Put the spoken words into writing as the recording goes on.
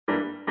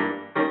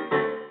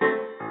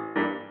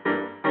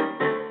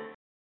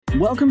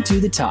Welcome to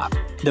The Top,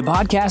 the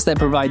podcast that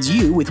provides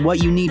you with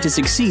what you need to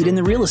succeed in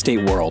the real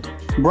estate world.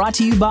 Brought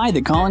to you by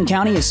the Collin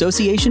County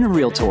Association of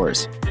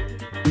Realtors.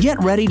 Get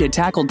ready to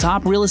tackle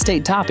top real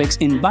estate topics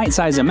in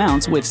bite-sized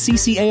amounts with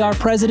CCAR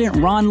President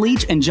Ron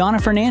Leach and Jonna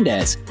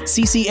Fernandez,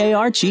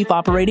 CCAR Chief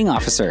Operating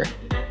Officer.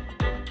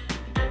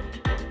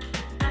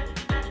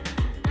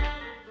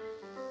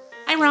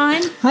 Hi,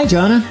 Ron. Hi,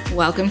 Jonna.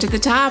 Welcome to The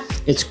Top.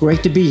 It's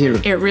great to be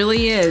here. It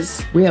really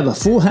is. We have a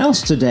full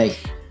house today.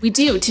 We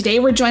do.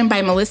 Today, we're joined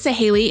by Melissa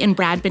Haley and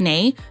Brad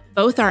Benet.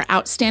 Both are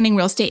outstanding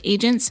real estate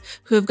agents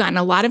who have gotten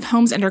a lot of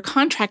homes under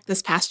contract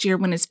this past year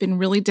when it's been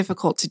really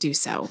difficult to do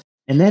so.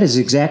 And that is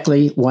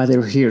exactly why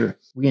they're here.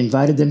 We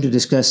invited them to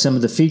discuss some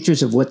of the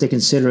features of what they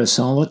consider a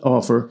solid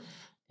offer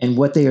and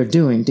what they are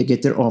doing to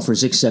get their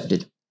offers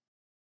accepted.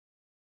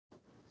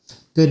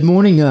 Good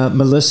morning,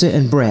 Melissa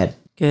and Brad.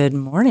 Good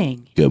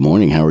morning. Good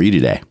morning. How are you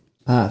today?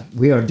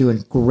 We are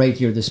doing great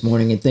here this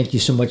morning, and thank you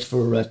so much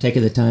for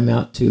taking the time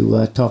out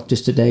to talk to us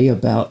today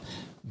about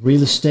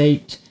real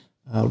estate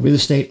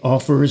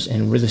offers,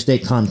 and real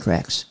estate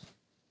contracts.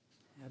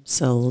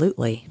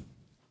 Absolutely.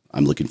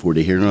 I'm looking forward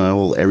to hearing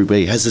what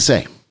everybody has to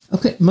say.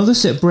 Okay,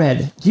 Melissa,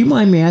 Brad, do you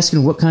mind me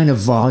asking what kind of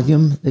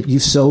volume that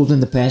you've sold in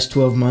the past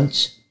 12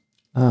 months?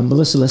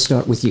 Melissa, let's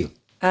start with you.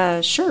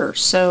 Sure.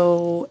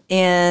 So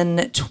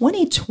in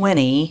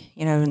 2020,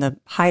 in the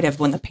height of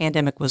when the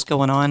pandemic was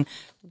going on,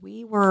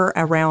 we were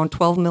around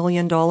 $12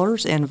 million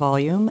in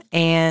volume,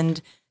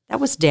 and that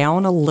was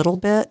down a little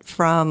bit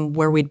from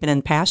where we'd been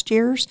in past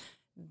years.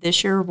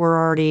 This year, we're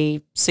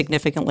already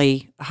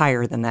significantly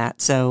higher than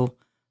that. So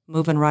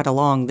moving right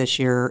along this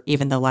year,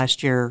 even though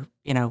last year,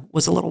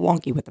 was a little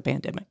wonky with the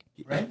pandemic.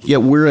 Right. Yeah,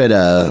 we're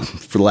at,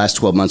 for the last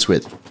 12 months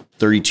with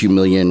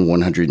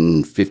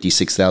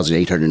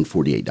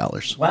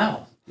 $32,156,848.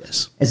 Wow.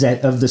 Yes. Is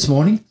that of this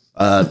morning?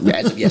 Yeah,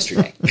 as of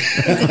yesterday. But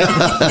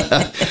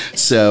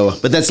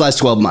that's the last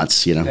 12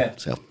 months, Okay.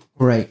 So.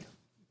 Great.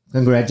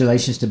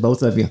 Congratulations to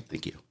both of you.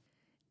 Thank you.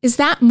 Is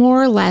that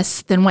more or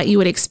less than what you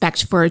would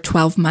expect for a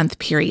 12-month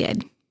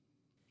period?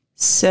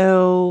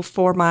 So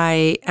for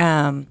my,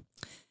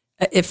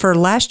 for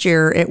last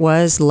year, it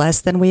was less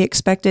than we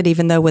expected,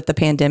 even though with the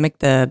pandemic,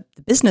 the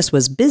business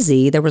was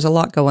busy. There was a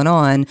lot going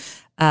on,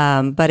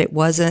 but it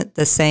wasn't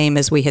the same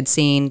as we had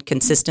seen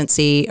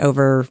consistency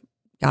over,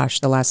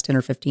 the last 10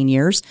 or 15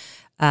 years.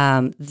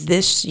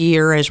 This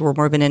year, as we're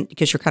moving in,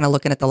 because you're kind of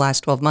looking at the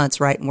last 12 months,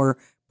 right? And we're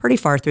pretty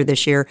far through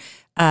this year.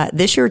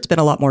 This year, it's been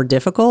a lot more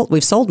difficult.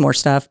 We've sold more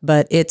stuff,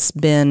 but it's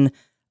been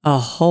a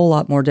whole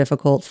lot more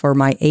difficult for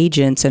my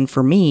agents and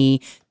for me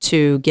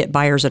to get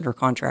buyers under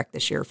contract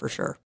this year, for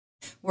sure.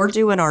 We're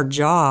doing our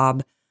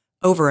job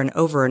over and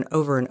over and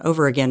over and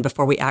over again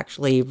before we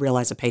actually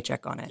realize a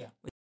paycheck on it. Yeah.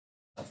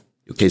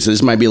 Okay, so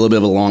this might be a little bit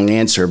of a long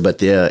answer, but at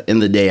the end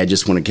of the day, I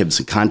just want to give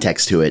some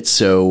context to it.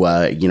 So,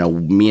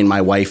 me and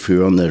my wife,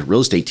 who own the real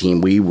estate team,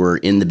 we were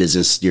in the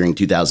business during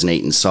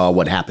 2008 and saw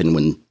what happened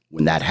when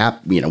that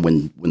happened.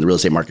 When the real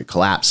estate market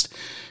collapsed,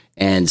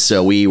 and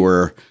so we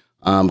were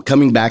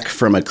coming back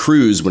from a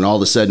cruise when all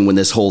of a sudden, when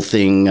this whole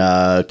thing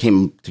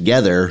came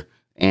together,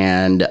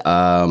 and we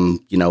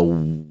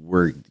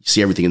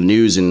see everything in the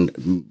news,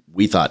 and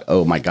we thought,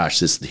 oh my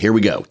gosh, here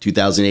we go,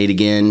 2008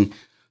 again.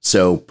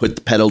 So put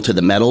the pedal to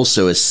the metal.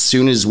 So as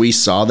soon as we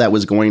saw that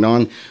was going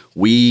on,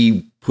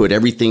 we put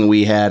everything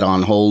we had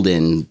on hold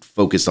and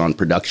focused on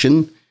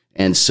production.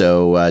 And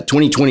so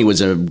 2020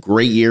 was a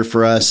great year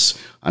for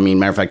us. I mean,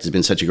 matter of fact, it's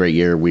been such a great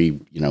year. We,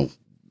 we're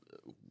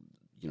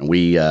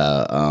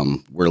a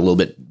little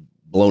bit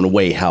blown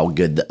away how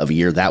good of a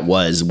year that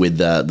was with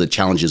the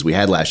challenges we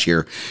had last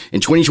year.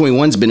 And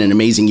 2021's been an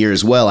amazing year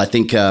as well. I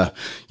think,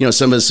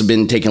 some of us have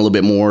been taking a little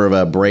bit more of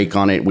a break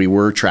on it. We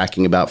were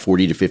tracking about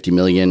 40 to 50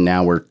 million.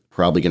 Now we're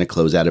probably going to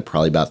close out at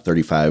probably about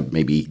 35.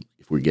 Maybe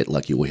if we get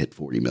lucky, we'll hit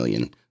 40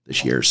 million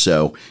this year.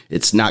 So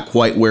it's not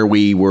quite where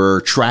we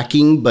were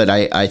tracking, but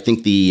I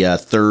think the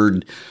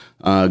third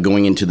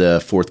going into the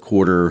fourth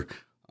quarter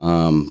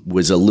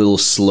was a little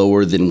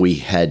slower than we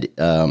had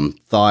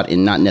thought,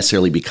 and not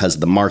necessarily because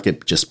of the market,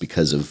 but just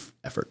because of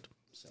effort.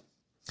 So.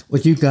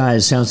 Well, you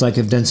guys sounds like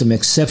have done some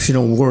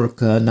exceptional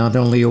work, not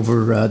only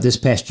over this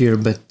past year,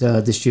 but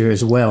this year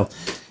as well.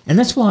 And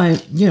that's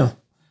why, you're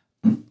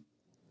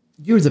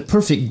the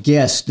perfect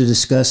guest to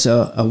discuss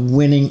a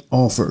winning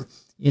offer.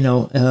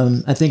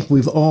 I think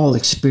we've all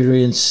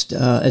experienced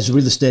as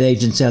real estate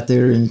agents out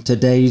there in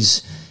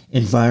today's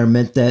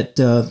environment that,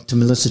 to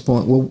Melissa's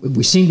point,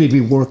 we seem to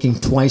be working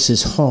twice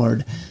as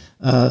hard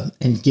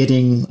and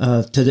getting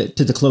to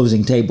the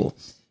closing table,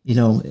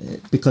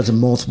 because of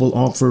multiple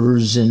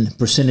offers and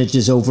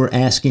percentages over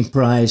asking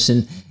price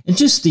and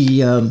just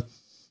the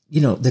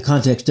the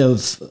context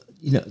of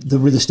the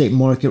real estate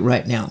market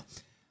right now.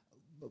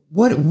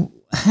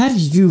 How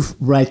did you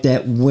write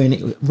that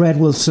winning? Brad,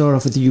 we'll start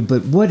off with you,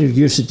 but what are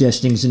your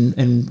suggestions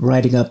in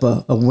writing up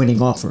a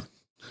winning offer?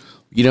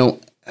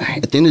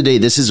 At the end of the day,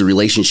 this is a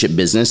relationship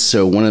business.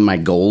 So one of my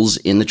goals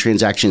in the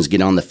transaction is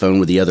get on the phone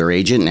with the other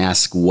agent and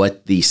ask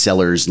what the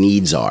seller's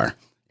needs are.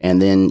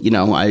 And then,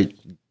 I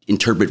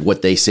interpret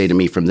what they say to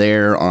me from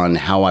there on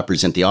how I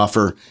present the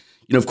offer.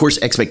 Of course,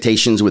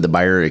 expectations with the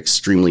buyer are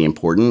extremely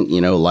important.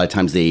 A lot of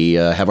times they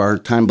have a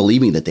hard time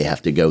believing that they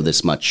have to go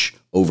this much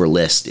over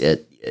list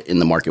in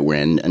the market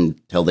we're in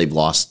until they've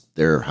lost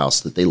their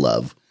house that they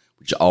love,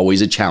 which is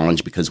always a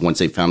challenge because once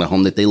they've found a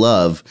home that they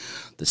love,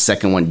 the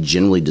second one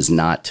generally does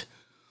not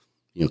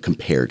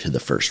compare to the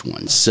first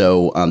one.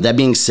 So that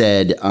being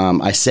said,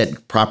 I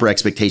set proper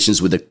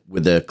expectations with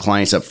the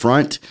clients up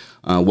front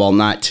while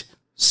not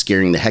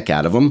scaring the heck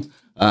out of them.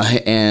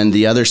 And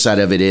the other side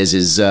of it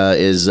is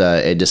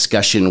a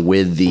discussion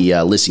with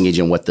the listing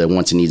agent what the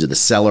wants and needs of the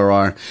seller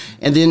are,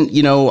 and then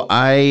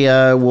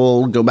I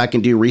will go back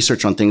and do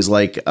research on things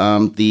like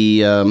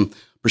the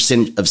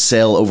percent of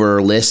sale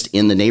over list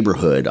in the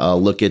neighborhood.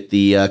 I'll look at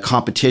the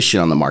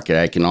competition on the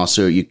market. I can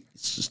also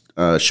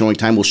Showing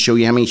Time will show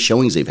you how many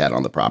showings they've had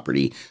on the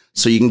property,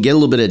 so you can get a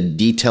little bit of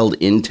detailed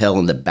intel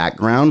in the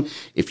background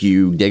if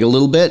you dig a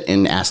little bit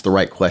and ask the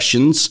right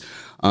questions.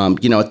 At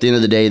the end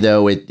of the day,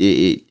 though,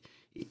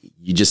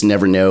 you just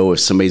never know if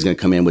somebody's going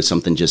to come in with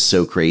something just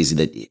so crazy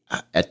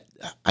that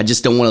I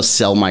just don't want to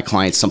sell my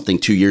clients something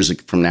 2 years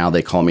from now.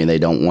 They call me and they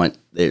don't want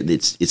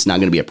it's not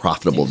going to be a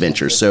profitable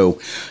venture. So,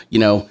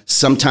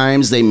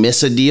 sometimes they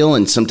miss a deal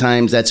and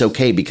sometimes that's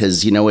okay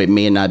because, it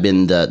may not have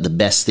been the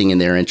best thing in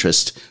their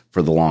interest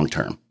for the long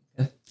term.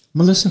 Okay.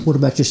 Melissa, what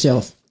about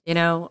yourself?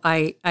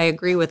 I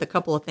agree with a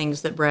couple of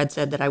things that Brad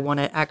said that I want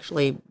to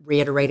actually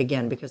reiterate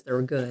again because they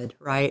were good,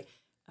 right?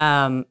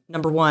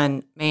 Number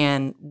one,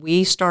 man,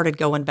 we started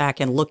going back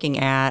and looking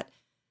at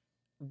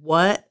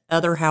what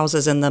other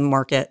houses in the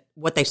market,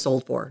 what they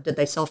sold for. Did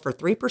they sell for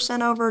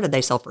 3% over? Did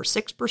they sell for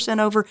 6%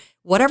 over?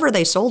 Whatever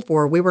they sold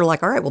for, we were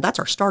like, all right, well, that's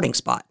our starting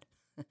spot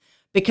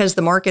because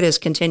the market is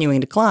continuing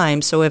to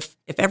climb. So if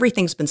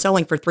everything's been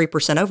selling for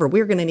 3% over,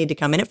 we're going to need to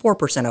come in at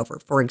 4% over,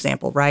 for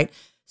example, right?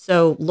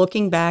 So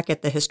looking back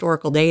at the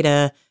historical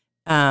data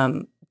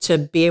to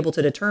be able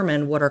to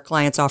determine what our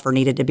client's offer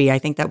needed to be, I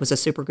think that was a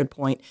super good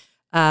point.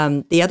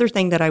 The other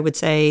thing that I would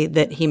say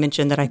that he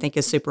mentioned that I think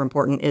is super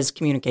important is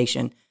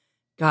communication.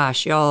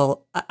 Gosh,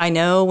 y'all, I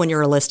know when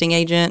you're a listing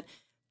agent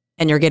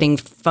and you're getting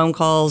phone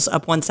calls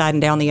up one side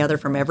and down the other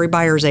from every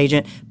buyer's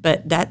agent,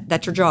 but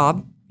that's your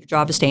job. Your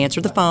job is to answer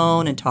the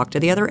phone and talk to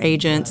the other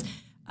agents.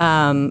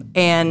 And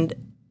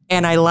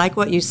I like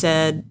what you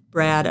said,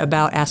 Brad,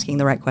 about asking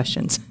the right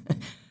questions.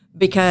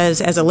 Because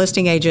as a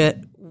listing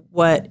agent,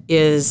 what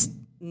is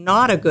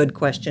not a good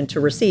question to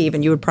receive,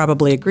 and you would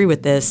probably agree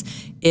with this,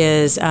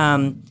 is,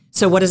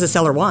 so what does the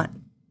seller want?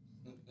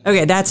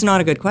 Okay, that's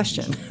not a good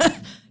question.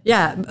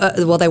 Yeah,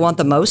 well, they want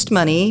the most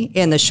money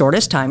in the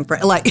shortest time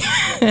frame. Like,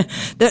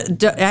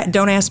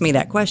 don't ask me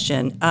that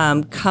question.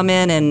 Come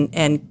in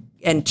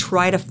and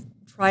try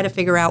to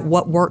figure out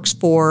what works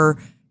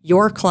for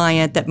your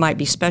client that might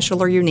be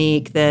special or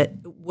unique. That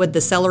would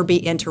the seller be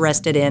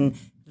interested in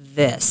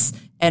this?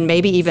 And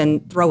maybe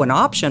even throw an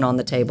option on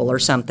the table or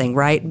something,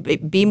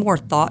 right? Be more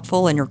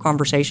thoughtful in your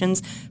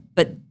conversations,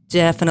 but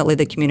definitely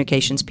the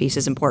communications piece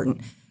is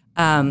important.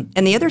 And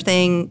the other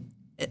thing,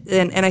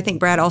 and I think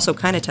Brad also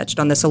kind of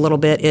touched on this a little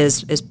bit,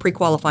 is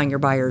pre-qualifying your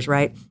buyers,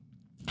 right?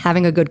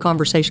 Having a good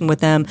conversation with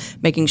them,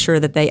 making sure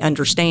that they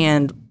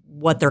understand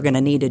what they're going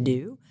to need to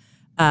do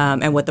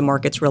and what the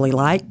market's really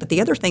like. But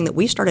the other thing that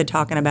we started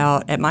talking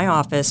about at my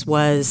office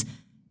was,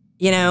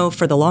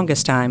 for the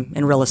longest time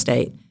in real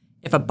estate,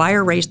 if a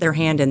buyer raised their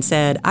hand and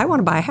said, I want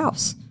to buy a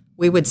house,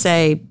 we would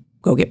say,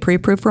 go get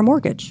pre-approved for a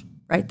mortgage,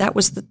 right? That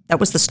was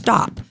the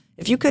stop.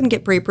 If you couldn't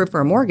get pre-approved for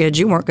a mortgage,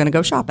 you weren't going to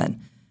go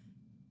shopping.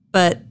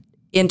 But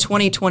in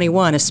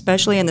 2021,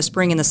 especially in the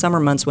spring and the summer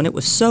months when it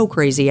was so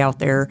crazy out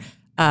there,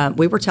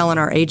 we were telling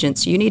our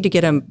agents, you need to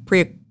get them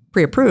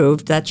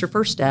pre-approved. That's your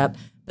first step.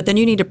 But then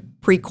you need to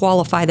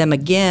pre-qualify them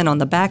again on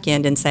the back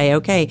end and say,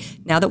 okay,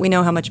 now that we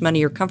know how much money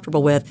you're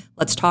comfortable with,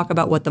 let's talk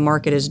about what the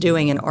market is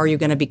doing and are you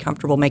going to be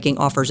comfortable making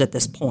offers at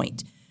this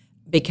point?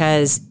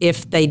 Because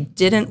if they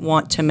didn't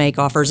want to make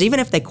offers, even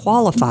if they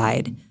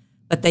qualified,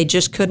 but they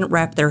just couldn't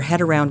wrap their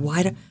head around,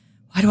 why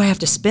do I have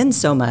to spend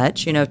so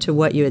much, to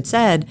what you had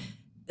said,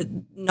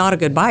 not a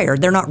good buyer.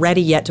 They're not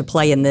ready yet to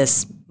play in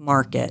this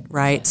market,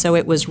 right? So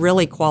it was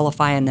really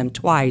qualifying them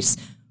twice,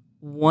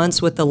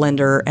 once with the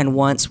lender and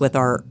once with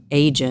our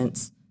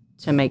agents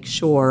to make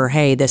sure,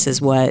 hey, this is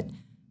what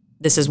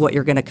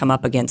you're going to come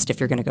up against if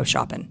you're going to go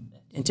shopping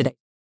in today.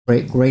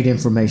 Great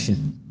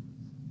information.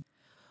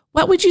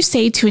 What would you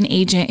say to an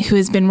agent who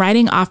has been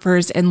writing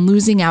offers and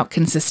losing out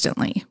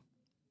consistently?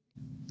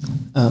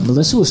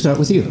 Melissa, we'll start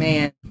with you.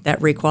 Man, that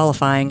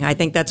requalifying, I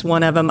think that's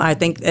one of them. I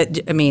think,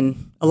 a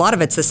lot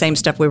of it's the same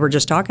stuff we were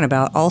just talking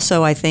about.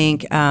 Also, I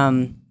think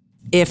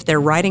if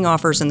they're writing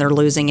offers and they're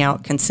losing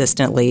out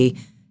consistently,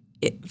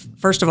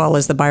 first of all,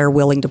 is the buyer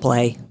willing to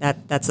play?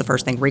 That's the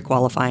first thing,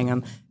 requalifying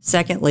them.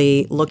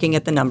 Secondly, looking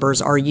at the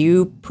numbers. Are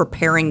you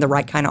preparing the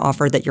right kind of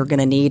offer that you're going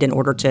to need in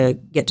order to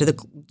get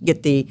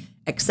the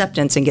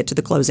acceptance and get to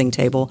the closing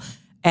table?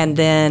 And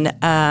then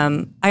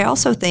I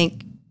also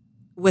think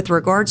with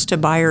regards to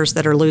buyers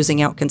that are losing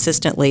out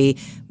consistently,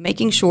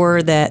 making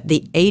sure that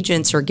the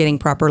agents are getting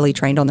properly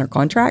trained on their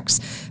contracts,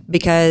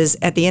 because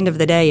at the end of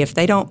the day, if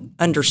they don't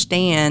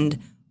understand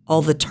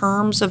all the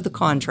terms of the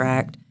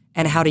contract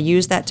and how to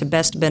use that to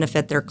best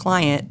benefit their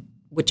client,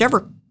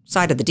 whichever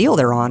side of the deal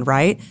they're on,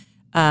 right?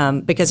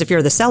 Because if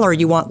you're the seller,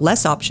 you want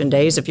less option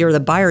days. If you're the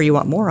buyer, you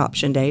want more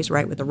option days,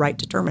 right, with the right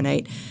to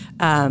terminate.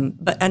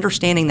 But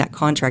understanding that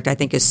contract, I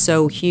think, is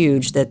so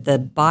huge that the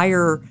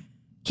buyer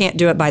can't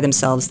do it by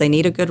themselves. They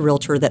need a good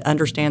realtor that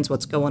understands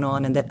what's going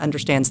on and that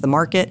understands the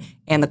market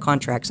and the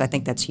contracts. I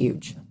think that's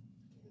huge.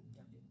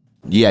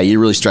 Yeah, you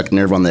really struck a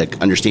nerve on the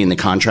understanding the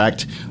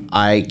contract.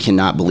 I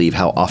cannot believe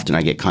how often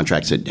I get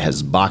contracts that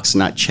has box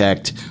not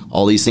checked,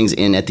 all these things.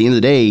 And at the end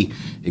of the day,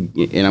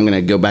 and I'm going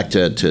to go back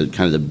to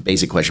kind of the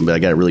basic question, but I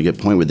got a really good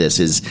point with this,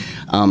 is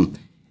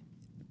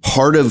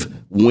part of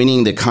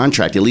winning the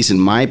contract, at least in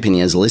my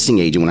opinion as a listing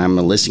agent, when I'm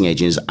a listing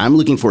agent, is I'm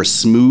looking for a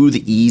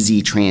smooth,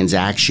 easy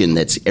transaction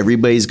that's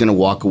everybody's going to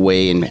walk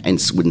away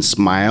and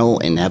smile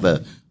and have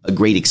a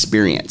great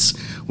experience.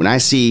 When I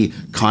see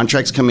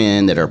contracts come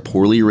in that are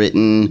poorly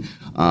written,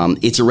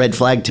 it's a red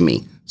flag to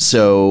me.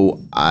 So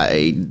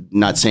I'm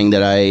not saying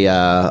that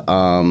I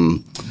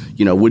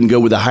wouldn't go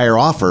with a higher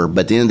offer,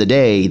 but at the end of the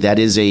day, that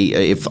is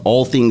if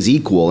all things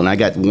equal, and I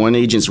got one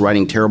agent's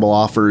writing terrible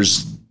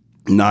offers,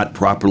 not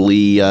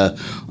properly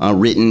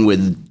written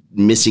with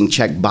missing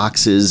check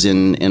boxes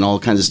and all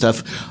kinds of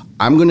stuff,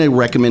 I'm going to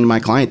recommend my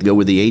client to go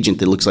with the agent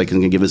that looks like it's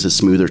going to give us a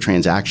smoother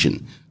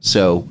transaction.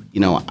 So,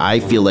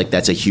 I feel like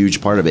that's a huge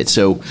part of it.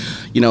 So,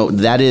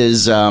 that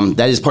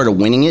is part of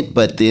winning it.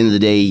 But at the end of the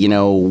day,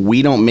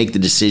 we don't make the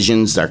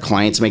decisions. Our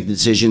clients make the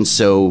decisions.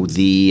 So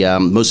the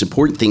most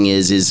important thing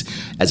is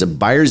as a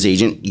buyer's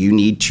agent, you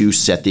need to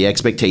set the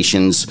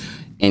expectations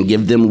and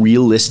give them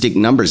realistic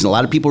numbers. And a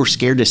lot of people are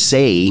scared to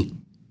say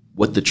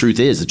what the truth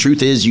is. The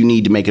truth is you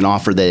need to make an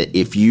offer that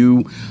if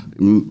you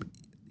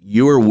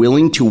are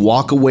willing to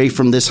walk away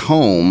from this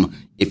home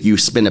if you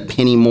spend a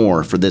penny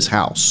more for this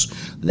house.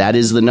 That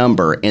is the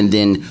number. And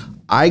then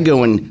I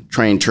go and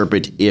try and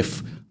interpret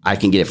if I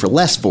can get it for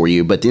less for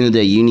you. But at the end of the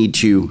day, you need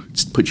to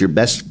put your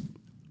best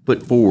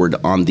foot forward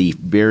on the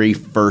very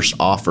first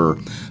offer,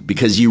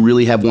 because you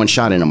really have one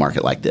shot in a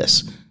market like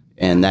this.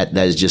 And that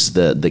is just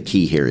the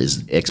key here,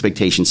 is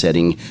expectation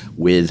setting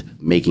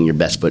with making your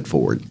best foot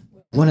forward.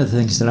 One of the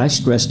things that I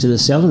stress to the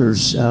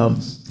sellers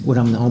when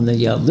I'm on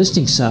the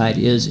listing side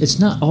is it's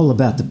not all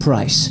about the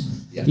price.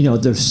 Yeah.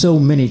 There's so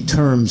many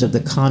terms of the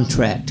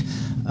contract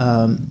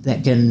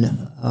that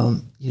can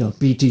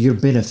be to your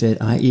benefit,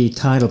 i.e.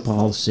 title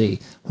policy,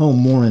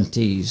 home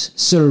warranties,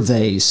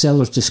 surveys,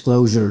 seller's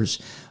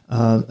disclosures.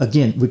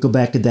 Again, we go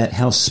back to that,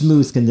 how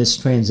smooth can this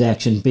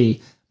transaction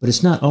be? But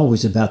it's not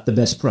always about the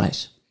best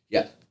price.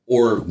 Yeah.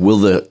 Or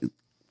will it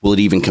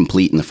even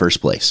complete in the first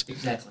place?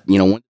 Exactly.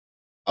 One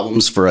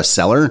problems for a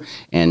seller,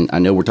 and I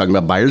know we're talking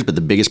about buyers, but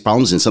the biggest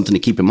problems, and something to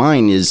keep in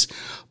mind, is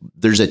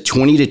there's a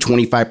 20 to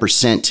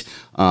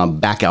 25%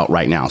 back out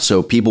right now.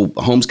 So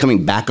homes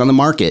coming back on the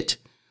market.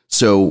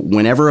 So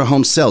whenever a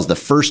home sells, the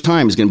first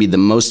time is going to be the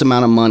most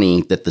amount of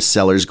money that the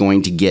seller is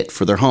going to get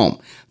for their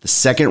home. The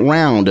second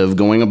round of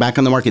going back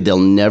on the market, they'll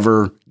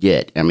never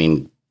get.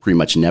 Pretty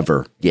much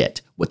never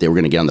get what they were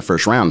going to get on the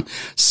first round.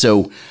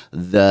 So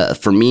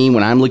for me,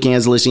 when I'm looking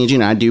as a listing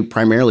agent, I do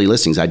primarily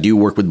listings. I do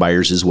work with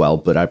buyers as well,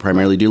 but I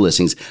primarily do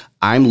listings.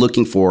 I'm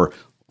looking for,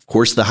 of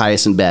course, the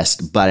highest and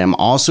best, but I'm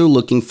also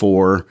looking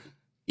for,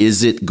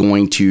 is it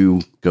going to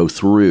go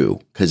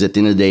through? Because at the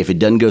end of the day, if it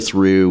doesn't go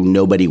through,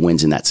 nobody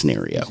wins in that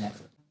scenario.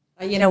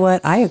 Exactly. You know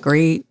what? I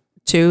agree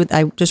too.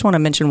 I just want to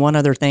mention one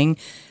other thing.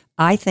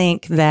 I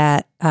think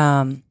that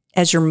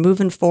as you're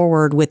moving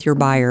forward with your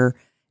buyer,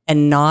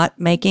 and not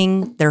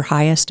making their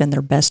highest and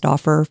their best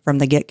offer from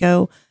the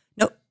get-go,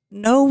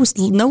 no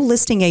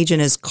listing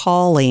agent is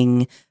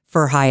calling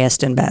for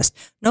highest and best.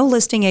 No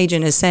listing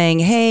agent is saying,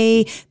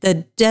 hey,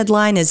 the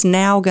deadline is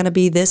now going to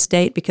be this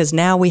date because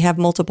now we have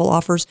multiple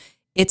offers.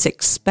 It's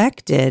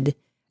expected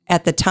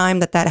at the time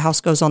that house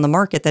goes on the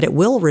market that it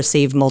will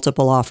receive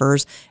multiple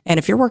offers. And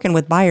if you're working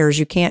with buyers,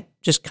 you can't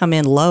just come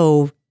in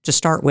low to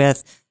start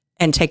with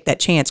and take that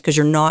chance, because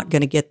you're not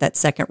going to get that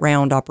second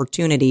round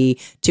opportunity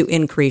to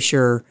increase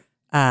your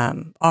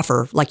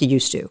offer like you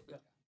used to.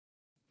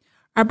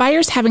 Are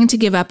buyers having to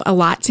give up a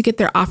lot to get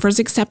their offers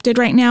accepted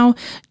right now?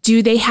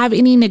 Do they have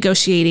any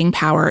negotiating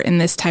power in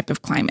this type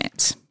of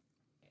climate?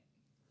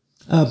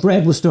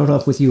 Brad, we'll start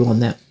off with you on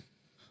that.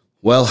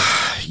 Well,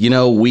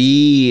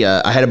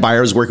 I had a buyer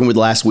I was working with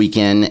last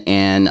weekend,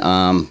 and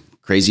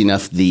crazy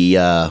enough,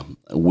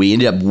 we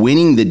ended up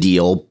winning the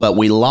deal, but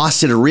we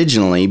lost it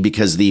originally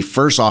because the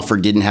first offer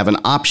didn't have an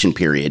option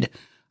period.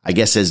 I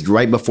guess as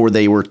right before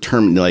they were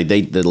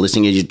terminated, the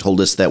listing agent told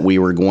us that we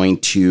were going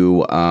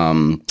to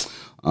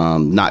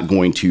not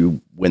going to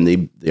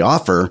win the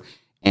offer.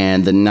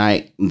 And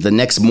the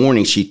next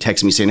morning, she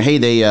texted me saying, "Hey,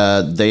 they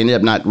ended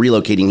up not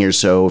relocating here.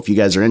 So if you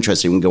guys are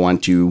interested, we can go on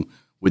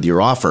with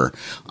your offer."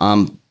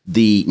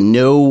 The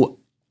no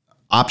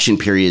option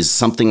period is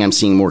something I'm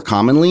seeing more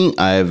commonly.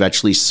 I've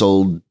actually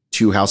sold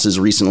 2 houses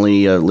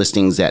recently,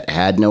 listings that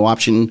had no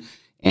option.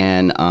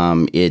 And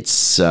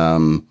it's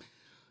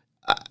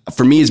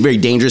for me, it's very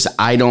dangerous.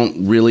 I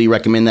don't really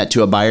recommend that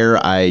to a buyer.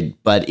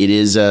 But it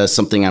is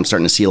something I'm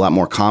starting to see a lot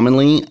more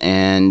commonly.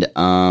 And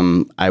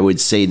I would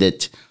say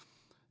that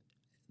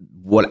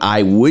what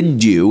I would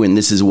do, and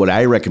this is what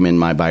I recommend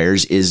my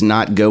buyers, is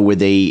not go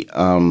with a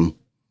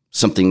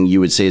something you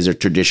would say is a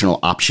traditional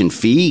option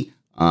fee.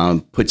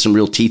 Put some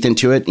real teeth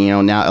into it.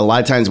 Now a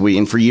lot of times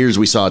for years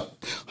we saw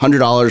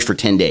 $100 for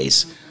 10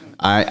 days.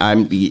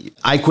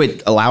 I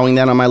quit allowing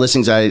that on my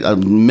listings. A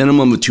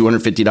minimum of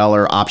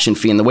 $250 option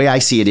fee. And the way I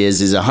see it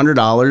is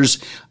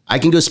 $100. I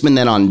can go spend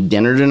that on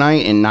dinner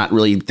tonight and not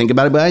really think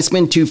about it. But I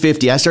spend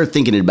 $250. I start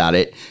thinking about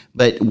it.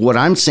 But what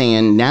I'm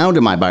saying now to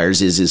my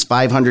buyers is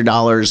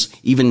 $500,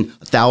 even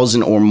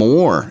 $1,000 or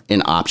more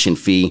in option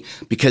fee,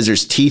 because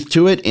there's teeth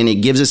to it. And it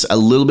gives us a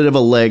little bit of a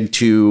leg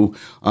to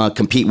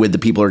compete with the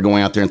people who are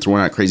going out there and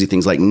throwing out crazy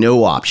things like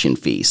no option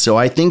fee. So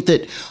I think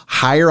that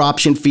higher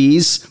option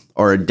fees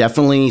are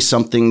definitely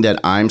something that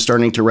I'm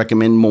starting to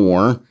recommend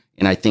more.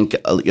 And I think,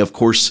 of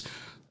course,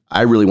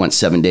 I really want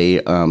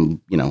 7-day,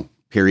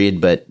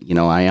 period. But,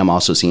 I am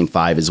also seeing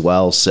 5 as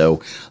well.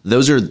 So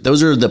those are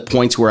the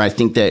points where I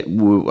think that,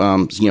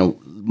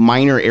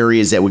 minor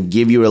areas that would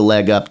give you a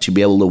leg up to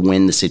be able to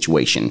win the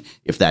situation,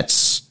 if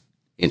that's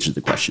answered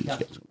the question.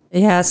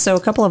 Yeah. So a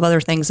couple of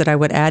other things that I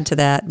would add to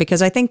that,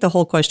 because I think the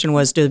whole question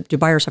was, do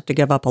buyers have to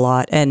give up a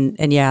lot? And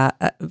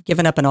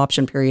giving up an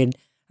option period.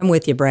 I'm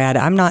with you, Brad.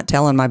 I'm not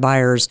telling my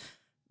buyers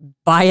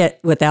buy it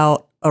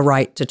without a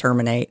right to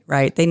terminate,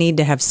 right? They need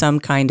to have some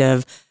kind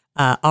of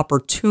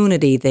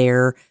opportunity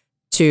there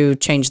to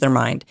change their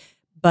mind.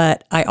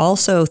 But I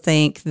also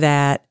think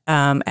that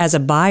as a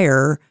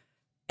buyer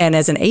and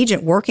as an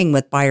agent working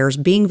with buyers,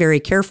 being very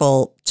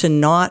careful to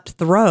not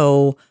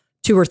throw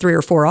 2 or 3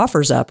 or 4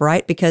 offers up,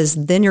 right?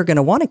 Because then you're going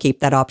to want to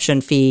keep that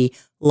option fee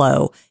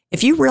low.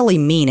 If you really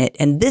mean it,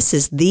 and this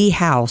is the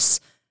house,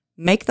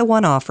 make the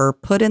one offer,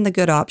 put in the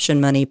good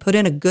option money, put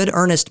in a good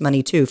earnest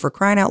money too. For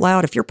crying out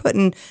loud, if you're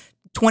putting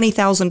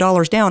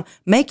 $20,000 down,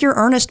 make your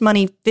earnest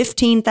money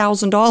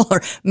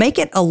 $15,000. Make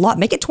it a lot.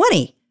 Make it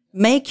 20.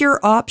 Make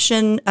your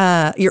option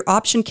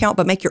count,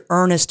 but make your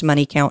earnest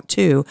money count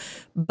too.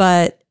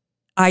 But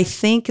I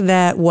think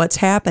that what's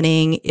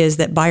happening is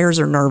that buyers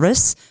are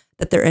nervous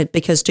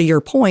because to your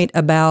point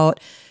about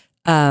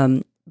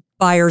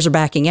buyers are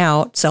backing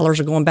out, sellers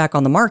are going back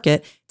on the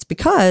market. It's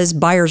because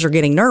buyers are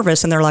getting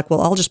nervous and they're like, well,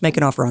 I'll just make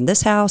an offer on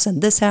this house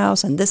and this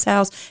house and this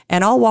house,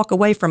 and I'll walk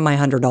away from my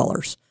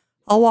 $100.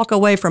 I'll walk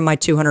away from my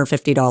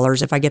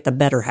 $250 if I get the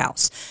better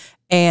house.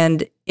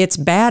 And it's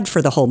bad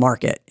for the whole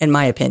market, in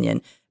my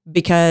opinion,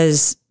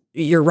 because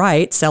you're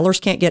right. Sellers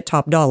can't get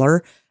top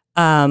dollar.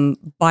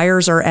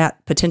 Buyers are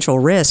at potential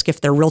risk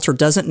if their realtor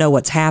doesn't know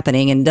what's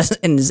happening and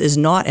is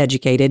not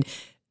educated.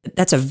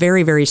 That's a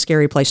very, very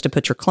scary place to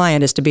put your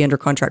client, is to be under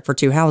contract for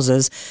 2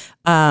 houses.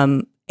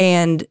 And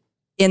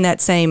in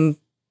that same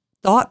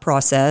thought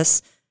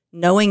process,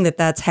 knowing that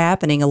that's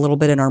happening a little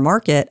bit in our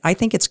market, I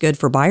think it's good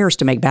for buyers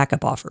to make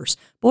backup offers.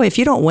 Boy, if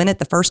you don't win it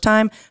the first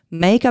time,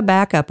 make a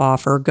backup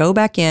offer, go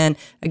back in.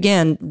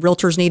 Again,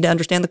 realtors need to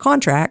understand the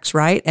contracts,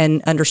 right?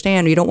 And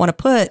understand you don't want to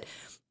put,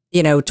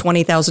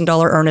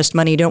 $20,000 earnest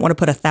money. You don't want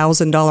to put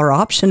 $1,000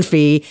 option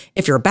fee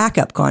if you're a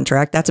backup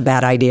contract. That's a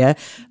bad idea.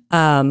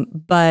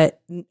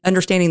 But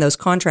understanding those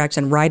contracts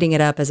and writing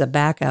it up as a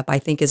backup, I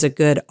think, is a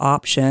good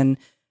option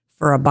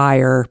for a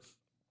buyer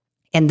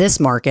in this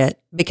market,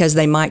 because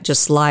they might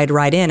just slide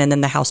right in and then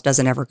the house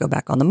doesn't ever go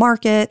back on the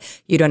market.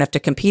 You don't have to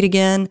compete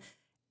again.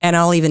 And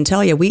I'll even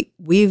tell you,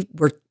 we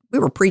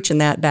were preaching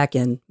that back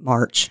in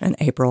March and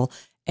April.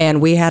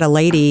 And we had a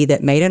lady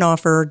that made an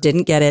offer,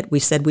 didn't get it. We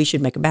said we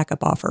should make a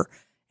backup offer,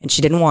 and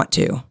she didn't want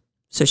to.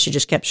 So she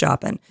just kept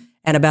shopping.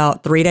 And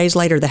about 3 days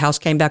later, the house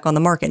came back on the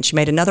market and she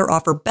made another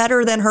offer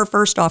better than her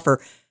first offer,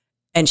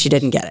 and she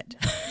didn't get it.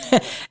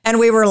 And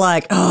we were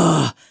like,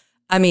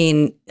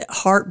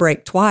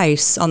 heartbreak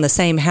twice on the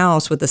same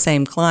house with the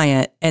same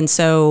client. And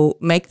so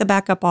make the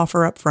backup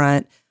offer up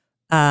front.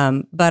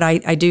 But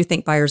I do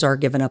think buyers are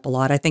giving up a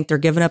lot. I think they're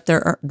giving up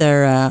their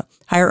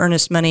higher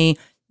earnest money,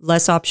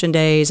 less option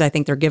days. I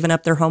think they're giving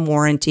up their home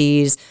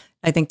warranties.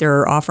 I think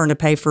they're offering to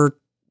pay for,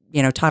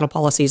 title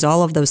policies,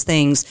 all of those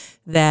things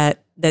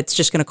that's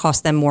just going to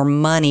cost them more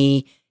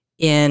money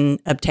in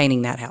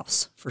obtaining that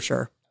house, for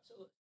sure.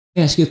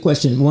 Let me ask you a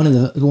question. One of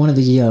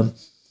the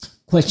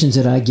questions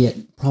that I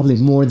get probably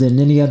more than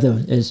any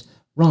other is,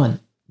 Ron,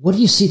 what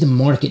do you see the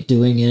market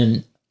doing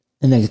in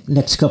the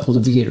next couple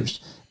of years?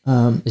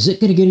 Is it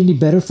going to get any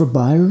better for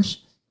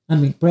buyers?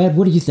 Brad,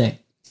 what do you think?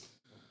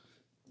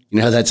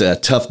 That's a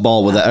tough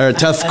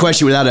tough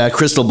question without a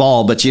crystal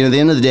ball. But, at the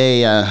end of the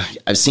day,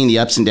 I've seen the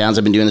ups and downs.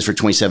 I've been doing this for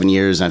 27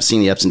 years. And I've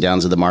seen the ups and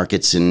downs of the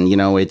markets. And,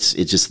 it's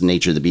just the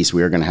nature of the beast.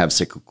 We are going to have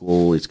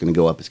cyclical. It's going to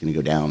go up. It's going to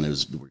go down.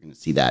 We're going to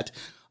see that.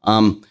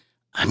 I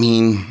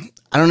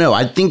don't know.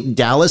 I think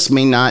Dallas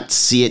may not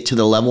see it to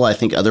the level I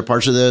think other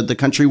parts of the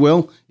country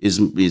will. Is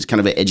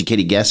kind of an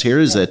educated guess here.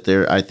 Is that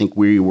I think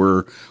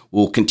will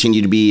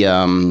continue to be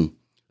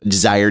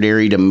desired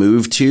area to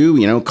move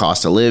to,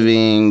 cost of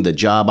living, the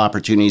job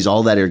opportunities,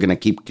 all that are going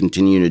to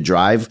continue to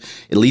drive,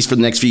 at least for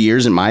the next few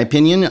years, in my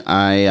opinion.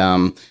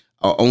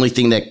 Only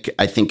thing that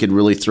I think could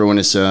really throw in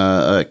us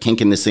a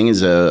kink in this thing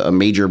is a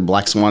major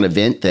black swan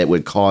event that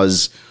would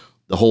cause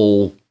the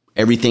whole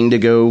everything to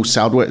go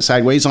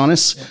sideways on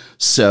us. Yeah.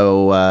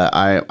 So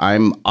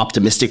I'm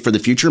optimistic for the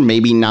future.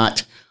 Maybe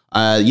not.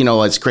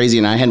 It's crazy,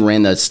 and I hadn't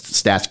ran the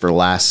stats for the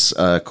last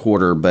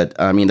quarter, but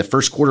the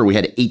first quarter we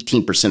had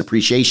 18%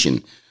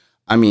 appreciation.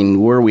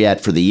 Where are we at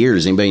for the year?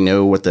 Does anybody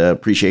know what the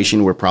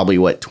appreciation? We're probably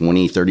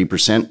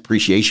 20-30%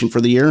 appreciation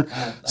for the year.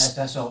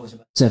 That's always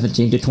about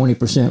 17 to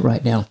 20%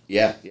 right now.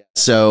 Yeah.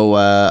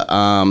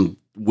 So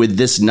with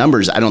this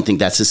numbers, I don't think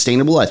that's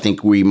sustainable. I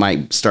think we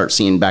might start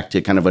seeing back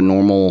to kind of a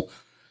normal,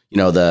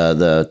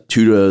 the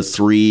 2 to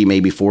 3,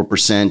 maybe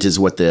 4% is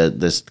what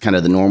this kind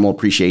of the normal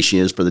appreciation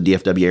is for the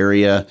DFW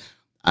area.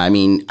 I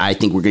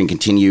think we're going to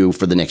continue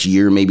for the next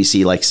year, maybe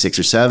see like 6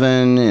 or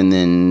 7, and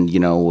then,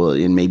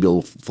 and maybe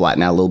it'll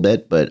flatten out a little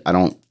bit, but I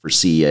don't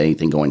foresee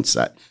anything going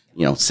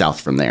south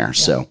from there. Yeah.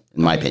 So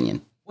in my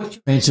opinion. What's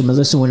your answer,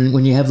 Melissa,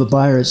 when you have a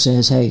buyer that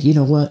says, hey, you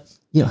know what?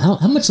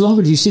 How much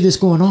longer do you see this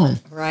going on?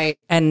 Right.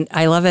 And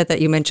I love it that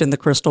you mentioned the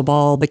crystal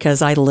ball,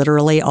 because I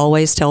literally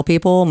always tell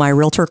people my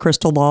realtor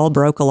crystal ball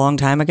broke a long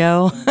time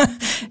ago.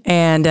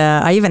 And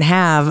I even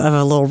have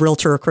a little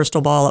realtor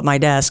crystal ball at my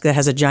desk that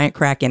has a giant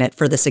crack in it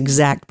for this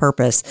exact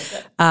purpose.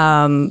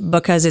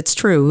 Because it's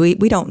true.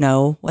 We don't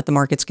know what the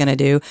market's going to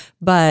do.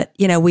 But,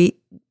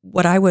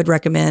 what I would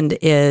recommend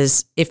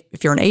is if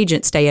you're an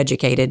agent, stay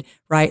educated,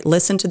 right?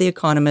 Listen to the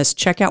economists,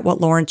 check out what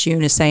Lawrence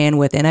Yun is saying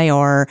with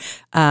NAR,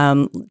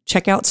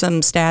 check out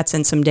some stats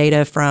and some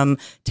data from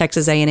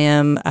Texas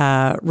A&M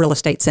Real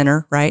Estate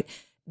Center, right?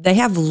 They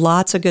have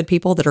lots of good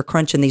people that are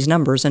crunching these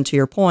numbers. And to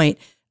your point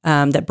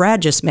that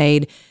Brad just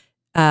made,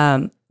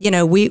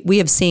 we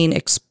have seen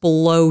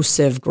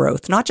explosive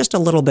growth, not just a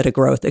little bit of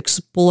growth,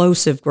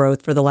 explosive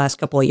growth for the last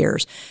couple of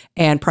years,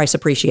 and price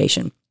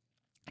appreciation.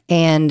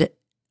 And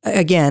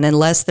again,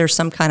 unless there's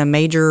some kind of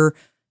major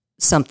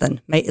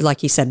something,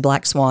 like you said,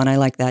 black swan, I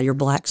like that, your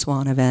black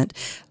swan event.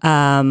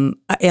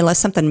 Unless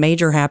something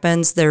major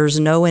happens, there's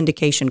no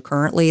indication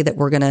currently that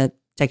we're going to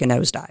take a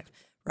nosedive,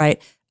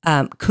 right?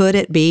 Could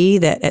it be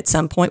that at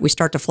some point we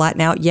start to flatten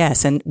out?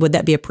 Yes. And would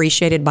that be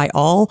appreciated by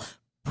all?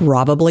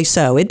 Probably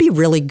so. It'd be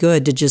really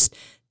good to just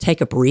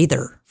take a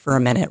breather for a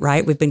minute,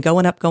 right? We've been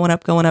going up.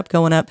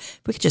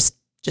 If we could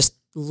just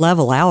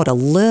level out a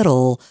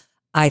little,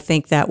 I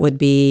think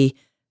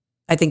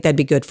that'd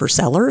be good for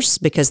sellers,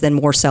 because then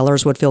more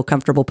sellers would feel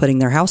comfortable putting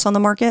their house on the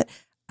market.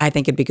 I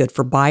think it'd be good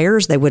for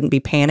buyers. They wouldn't be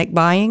panic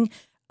buying.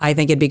 I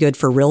think it'd be good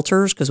for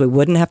realtors, because we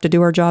wouldn't have to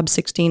do our job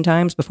 16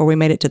 times before we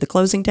made it to the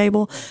closing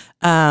table.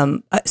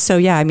 So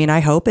yeah, I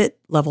hope it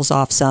levels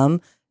off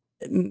some,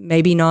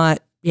 maybe not,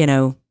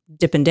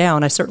 dipping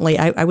down.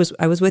 I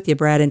was with you,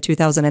 Brad, in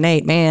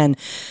 2008, man.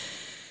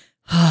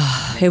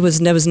 It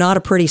was not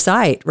a pretty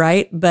sight,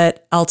 right?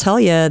 But I'll tell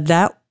you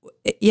that,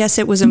 yes,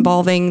 it was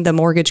involving the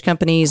mortgage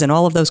companies and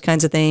all of those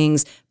kinds of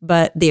things,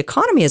 but the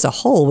economy as a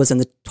whole was in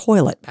the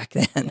toilet back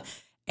then.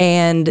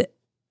 And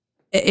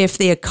if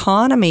the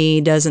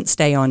economy doesn't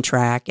stay on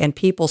track and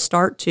people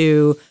start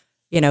to,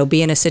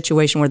 be in a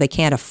situation where they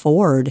can't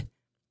afford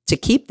to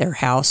keep their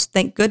house,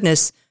 thank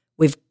goodness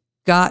we've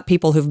got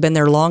people who've been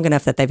there long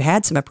enough that they've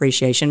had some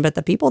appreciation. But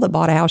the people that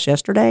bought a house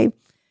yesterday,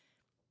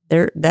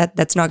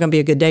 that's not going to be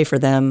a good day for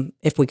them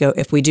if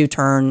we do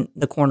turn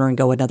the corner and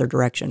go another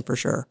direction, for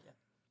sure.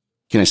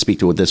 Can I speak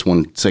to this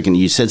 1 second?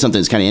 You said something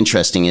that's kind of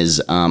interesting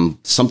is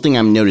something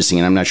I'm noticing,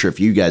 and I'm not sure if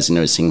you guys are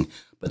noticing,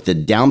 but the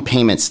down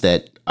payments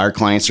that our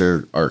clients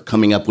are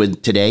coming up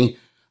with today.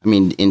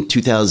 In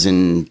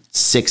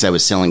 2006, I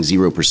was selling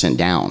 0%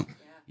 down.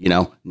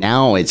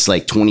 Now it's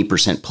like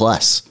 20%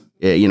 plus.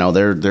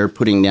 They're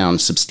putting down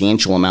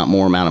substantial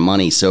more amount of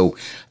money. So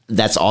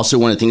that's also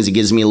one of the things that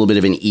gives me a little bit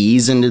of an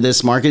ease into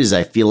this market is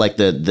I feel like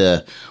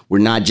we're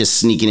not just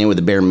sneaking in with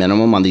the bare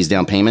minimum on these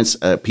down payments.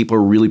 People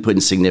are really putting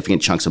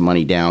significant chunks of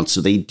money down.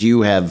 So they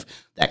do have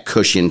that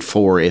cushion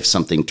for if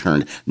something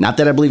turned. Not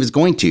that I believe it's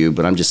going to,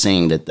 but I'm just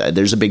saying that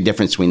there's a big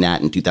difference between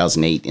that and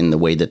 2008 in the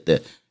way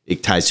that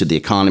it ties to the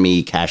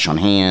economy, cash on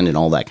hand, and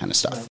all that kind of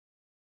stuff.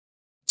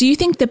 Do you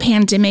think the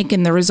pandemic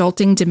and the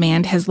resulting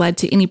demand has led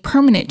to any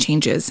permanent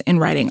changes in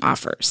writing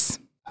offers?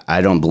 I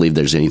don't believe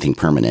there's anything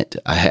permanent.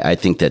 I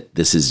think that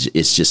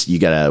it's just, you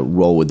got to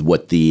roll with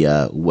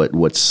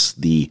what's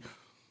the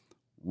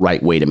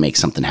right way to make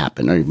something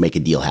happen or make a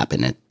deal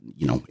happen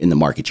in the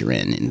market you're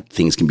in. And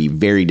things can be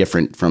very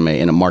different from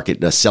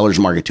a seller's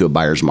market to a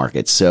buyer's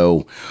market.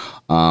 So,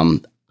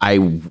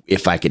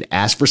 if I could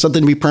ask for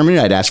something to be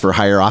permanent, I'd ask for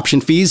higher option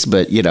fees,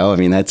 but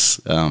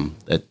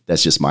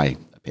that's just my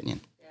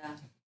opinion.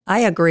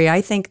 I agree.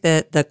 I think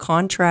that the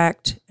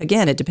contract,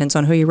 again, it depends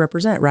on who you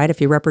represent, right? If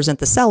you represent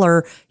the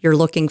seller, you're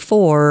looking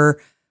for,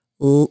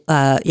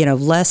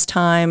 less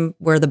time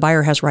where the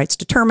buyer has rights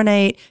to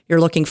terminate.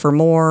 You're looking for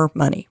more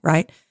money,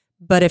 right?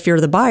 But if you're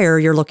the buyer,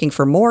 you're looking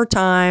for more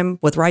time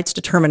with rights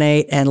to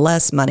terminate and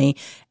less money.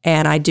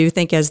 And I do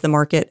think as the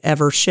market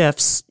ever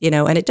shifts,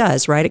 and it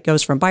does, right? It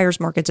goes from buyer's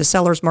market to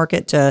seller's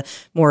market to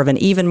more of an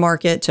even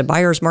market to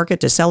buyer's market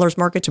to seller's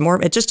market to more.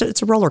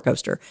 It's a roller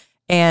coaster.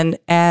 And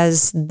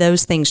as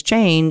those things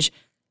change,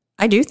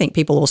 I do think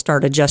people will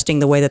start adjusting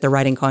the way that they're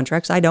writing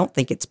contracts. I don't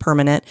think it's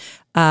permanent.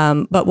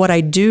 But what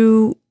I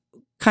do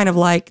kind of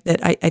like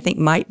that I think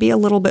might be a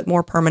little bit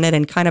more permanent,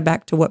 and kind of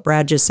back to what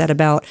Brad just said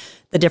about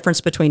the difference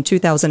between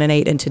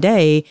 2008 and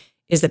today,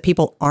 is that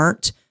people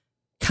aren't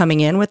coming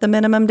in with the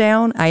minimum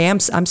down.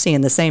 I'm seeing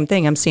the same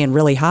thing. I'm seeing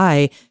really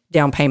high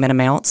down payment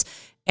amounts.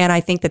 And I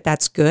think that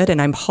that's good. And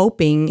I'm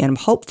hoping and I'm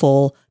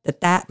hopeful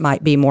that that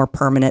might be more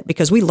permanent,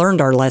 because we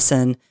learned our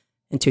lesson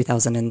in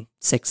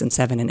 2006 and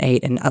 7 and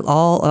 8 and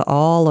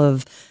all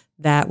of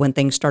that when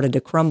things started to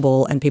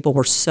crumble and people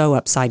were so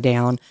upside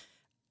down.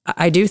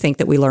 I do think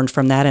that we learned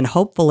from that, and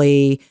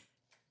hopefully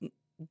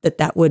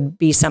that would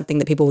be something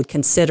that people would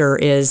consider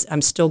is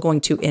I'm still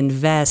going to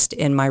invest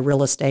in my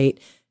real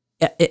estate,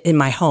 in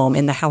my home,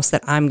 in the house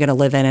that I'm going to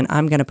live in, and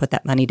I'm going to put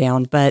that money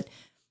down. But,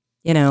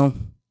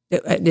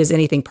 is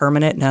anything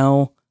permanent?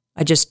 No.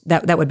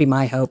 That would be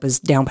my hope, is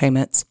down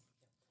payments.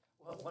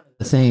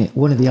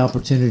 One of the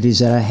opportunities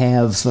that I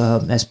have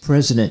as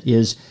president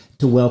is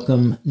to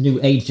welcome new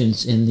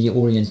agents in the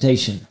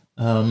orientation.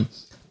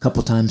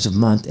 Couple times a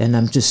month, and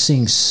I'm just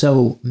seeing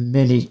so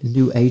many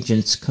new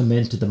agents come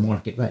into the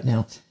market right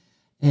now.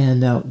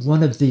 And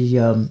one of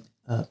the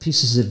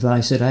pieces of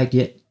advice that I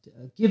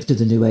give to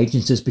the new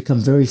agents is become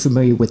very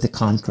familiar with the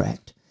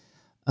contract.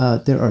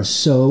 There are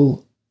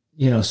so,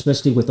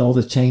 especially with all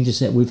the changes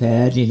that we've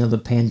had, the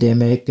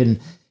pandemic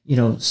and,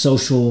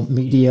 social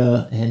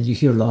media, and you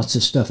hear lots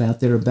of stuff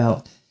out there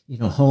about,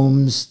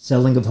 homes,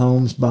 selling of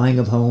homes, buying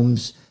of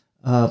homes.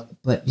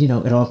 But,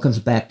 it all comes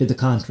back to the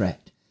contract.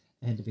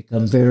 And to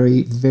become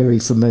very, very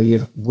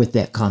familiar with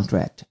that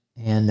contract.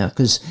 And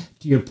because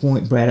to your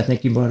point, Brad, I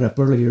think you brought up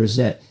earlier, is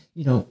that,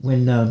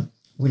 when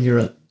you're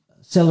a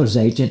seller's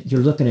agent,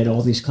 you're looking at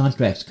all these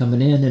contracts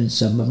coming in, and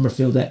some of them are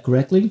filled out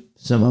correctly,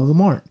 some of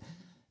them aren't.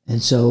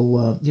 And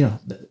so,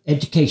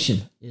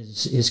 education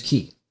is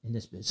key in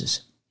this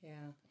business. Yeah.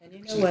 And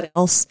you know what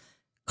else?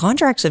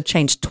 Contracts have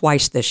changed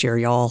twice this year,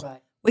 y'all.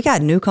 Right. We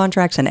got new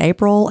contracts in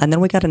April, and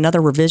then we got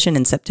another revision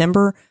in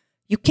September.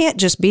 You can't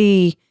just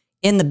be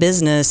in the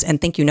business and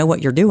think you know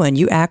what you're doing.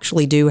 You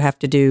actually do have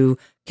to do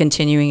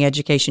continuing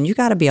education. You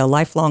got to be a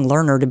lifelong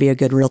learner to be a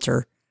good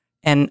realtor.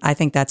 And I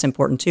think that's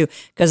important too,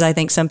 because I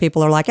think some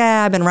people are like,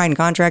 I've been writing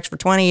contracts for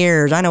 20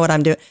 years. I know what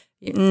I'm doing.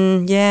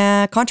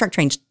 Yeah, contract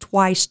changed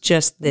twice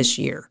just this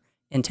year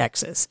in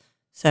Texas.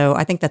 So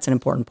I think that's an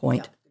important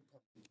point.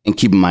 And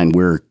keep in mind,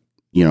 we're,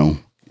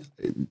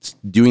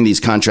 doing these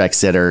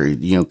contracts that are,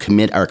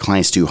 commit our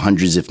clients to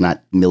hundreds, if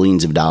not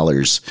millions of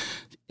dollars.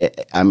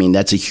 I mean,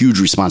 that's a huge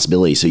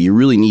responsibility. So you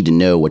really need to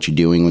know what you're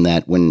doing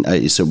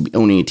so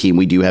owning a team,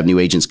 we do have new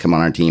agents come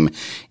on our team,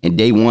 and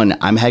day one,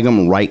 I'm having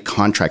them write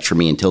contracts for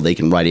me until they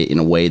can write it in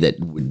a way that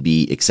would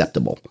be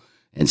acceptable.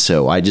 And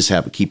so I just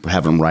have to keep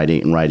having them write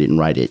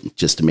it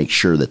just to make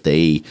sure that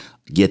they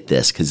get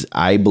this. Cause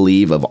I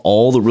believe of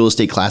all the real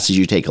estate classes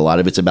you take, a lot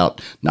of it's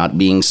about not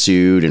being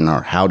sued and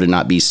how to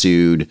not be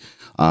sued.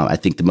 I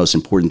think the most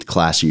important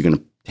class you're going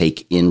to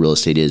take in real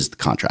estate is the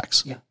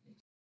contracts. Yeah.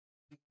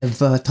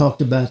 I've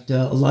talked about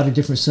a lot of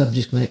different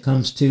subjects when it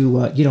comes to,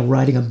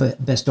 writing a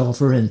best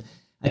offer. And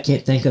I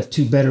can't think of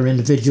two better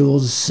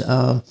individuals,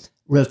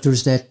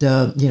 realtors that,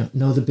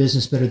 know the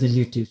business better than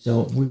you two.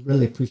 So we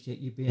really appreciate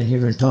you being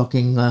here and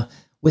talking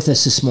with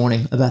us this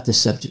morning about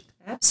this subject.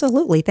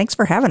 Absolutely. Thanks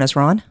for having us,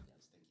 Ron.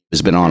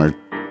 It's been honored.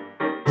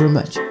 Very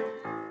much.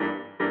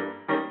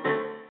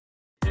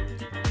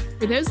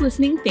 For those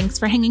listening, thanks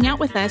for hanging out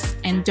with us.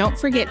 And don't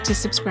forget to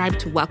subscribe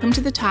to Welcome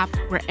to the Top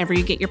wherever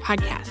you get your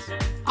podcasts.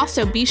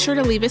 Also, be sure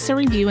to leave us a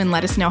review and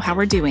let us know how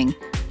we're doing.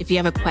 If you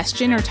have a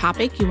question or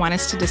topic you want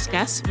us to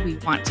discuss, we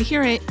want to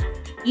hear it.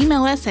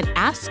 Email us at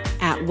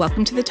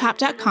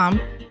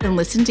ask@welcometothetop.com and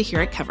listen to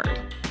hear it covered.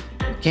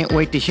 Can't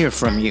wait to hear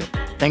from you.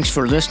 Thanks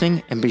for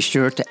listening, and be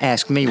sure to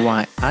ask me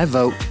why I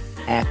vote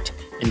Act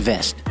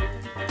Invest.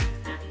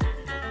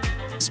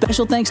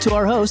 Special thanks to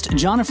our host,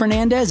 Jonna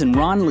Fernandez and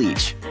Ron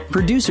Leach,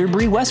 producer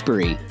Bree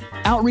Westbury,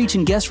 outreach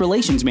and guest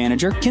relations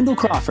manager Kendall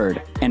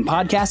Crawford, and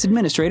podcast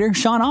administrator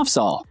Sean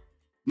Offsall.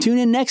 Tune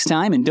in next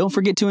time, and don't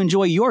forget to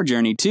enjoy your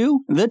journey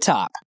to the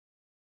top.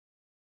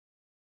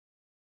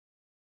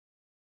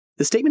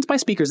 The statements by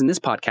speakers in this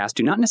podcast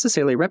do not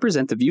necessarily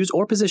represent the views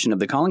or position of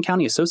the Collin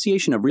County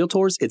Association of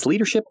Realtors, its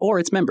leadership, or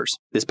its members.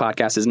 This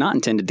podcast is not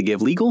intended to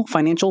give legal,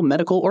 financial,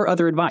 medical, or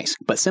other advice,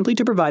 but simply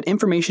to provide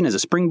information as a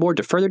springboard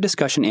to further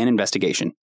discussion and investigation.